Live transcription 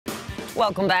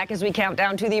Welcome back as we count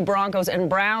down to the Broncos and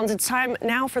Browns. It's time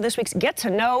now for this week's Get to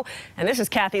Know. And this is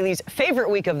Kathy Lee's favorite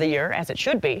week of the year, as it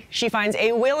should be. She finds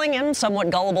a willing and somewhat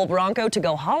gullible Bronco to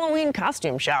go Halloween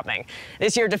costume shopping.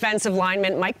 This year, defensive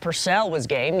lineman Mike Purcell was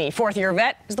game. The fourth-year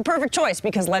vet is the perfect choice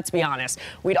because, let's be honest,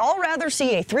 we'd all rather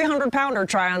see a 300-pounder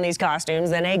try on these costumes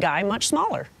than a guy much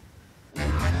smaller.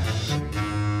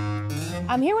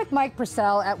 I'm here with Mike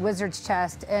Purcell at Wizard's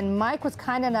Chest, and Mike was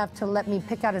kind enough to let me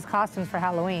pick out his costumes for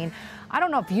Halloween. I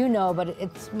don't know if you know, but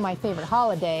it's my favorite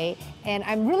holiday, and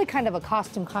I'm really kind of a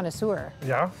costume connoisseur.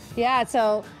 Yeah? Yeah,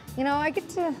 so, you know, I get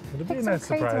to It'll be a nice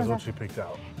surprise what you picked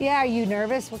out. Yeah, are you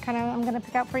nervous what kind of I'm going to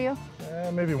pick out for you?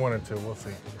 Maybe one or two, we'll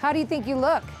see. How do you think you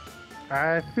look?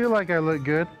 I feel like I look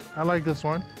good. I like this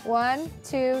one. 1,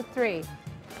 2, 3.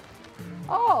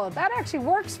 Oh, that actually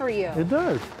works for you. It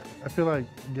does. I feel like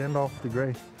Gandalf the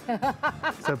Grey,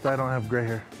 except I don't have gray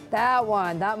hair. That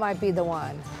one, that might be the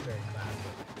one.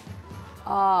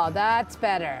 Oh, that's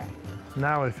better.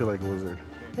 Now I feel like a wizard.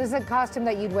 This is a costume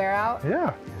that you'd wear out?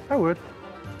 Yeah, I would.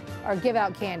 Or give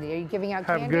out candy. Are you giving out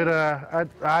candy? Have good,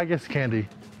 I guess candy.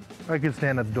 I could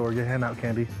stand at the door, hand out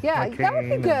candy. Yeah, that would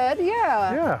be good,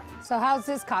 yeah. Yeah. So how's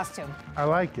this costume? I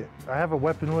like it. I have a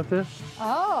weapon with this.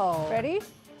 Oh, ready?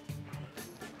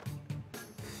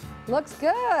 Looks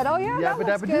good. Oh, yeah, that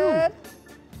looks good.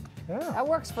 Yeah. That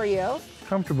works for you.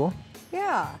 Comfortable.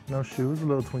 Yeah. No shoes, a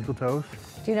little twinkle toes.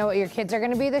 Do you know what your kids are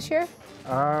going to be this year?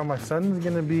 My son's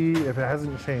going to be, if it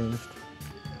hasn't changed,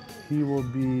 he will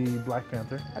be Black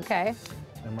Panther. Okay.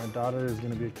 And my daughter is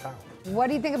going to be a cow. What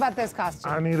do you think about this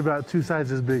costume? I need about 2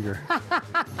 sizes bigger.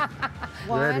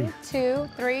 1, 2,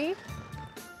 3.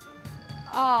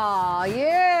 Oh,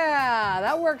 yeah.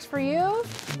 That works for you?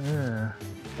 Yeah.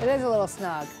 It is a little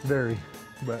snug. Very.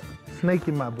 But snake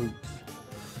in my boots.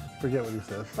 Forget what he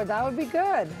says. But that would be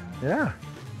good. Yeah.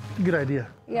 Good idea.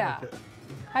 Yeah. I like it.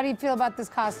 How do you feel about this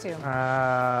costume?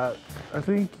 I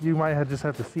think you might just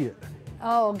have to see it.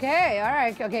 Oh, okay. All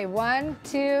right. Okay. 1,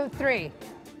 2, 3.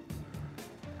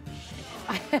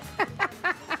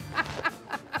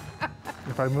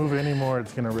 If I move any more,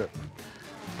 it's going to rip.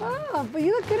 Oh, but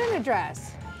you look good in a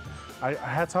dress.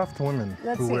 Hats off to women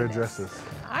who wear dresses.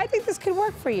 I think this could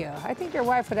work for you. I think your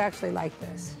wife would actually like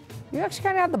this. You actually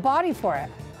kind of have the body for it.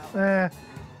 I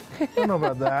don't know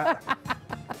about that.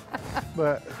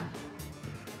 But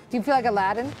Do you feel like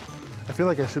Aladdin? I feel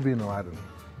like I should be in Aladdin.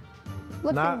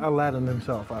 Not Aladdin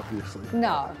himself, obviously.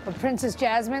 No, but Princess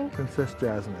Jasmine? Princess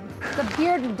Jasmine. The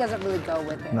beard doesn't really go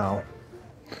with it. No.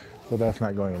 So that's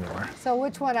not going anywhere. So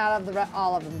which one out of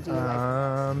all of them do you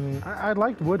like? I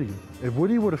liked Woody. If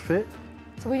Woody would have fit.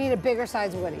 So we need a bigger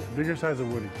size Woody. Bigger size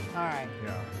of Woody. All right.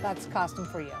 Yeah. That's costume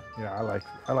for you. Yeah,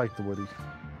 I like the Woody.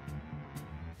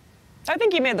 I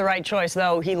think he made the right choice,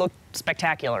 though. He looked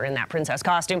spectacular in that princess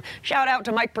costume. Shout out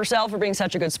to Mike Purcell for being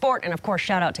such a good sport. And, of course,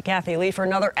 shout out to Kathy Lee for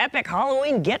another epic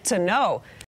Halloween Get to Know.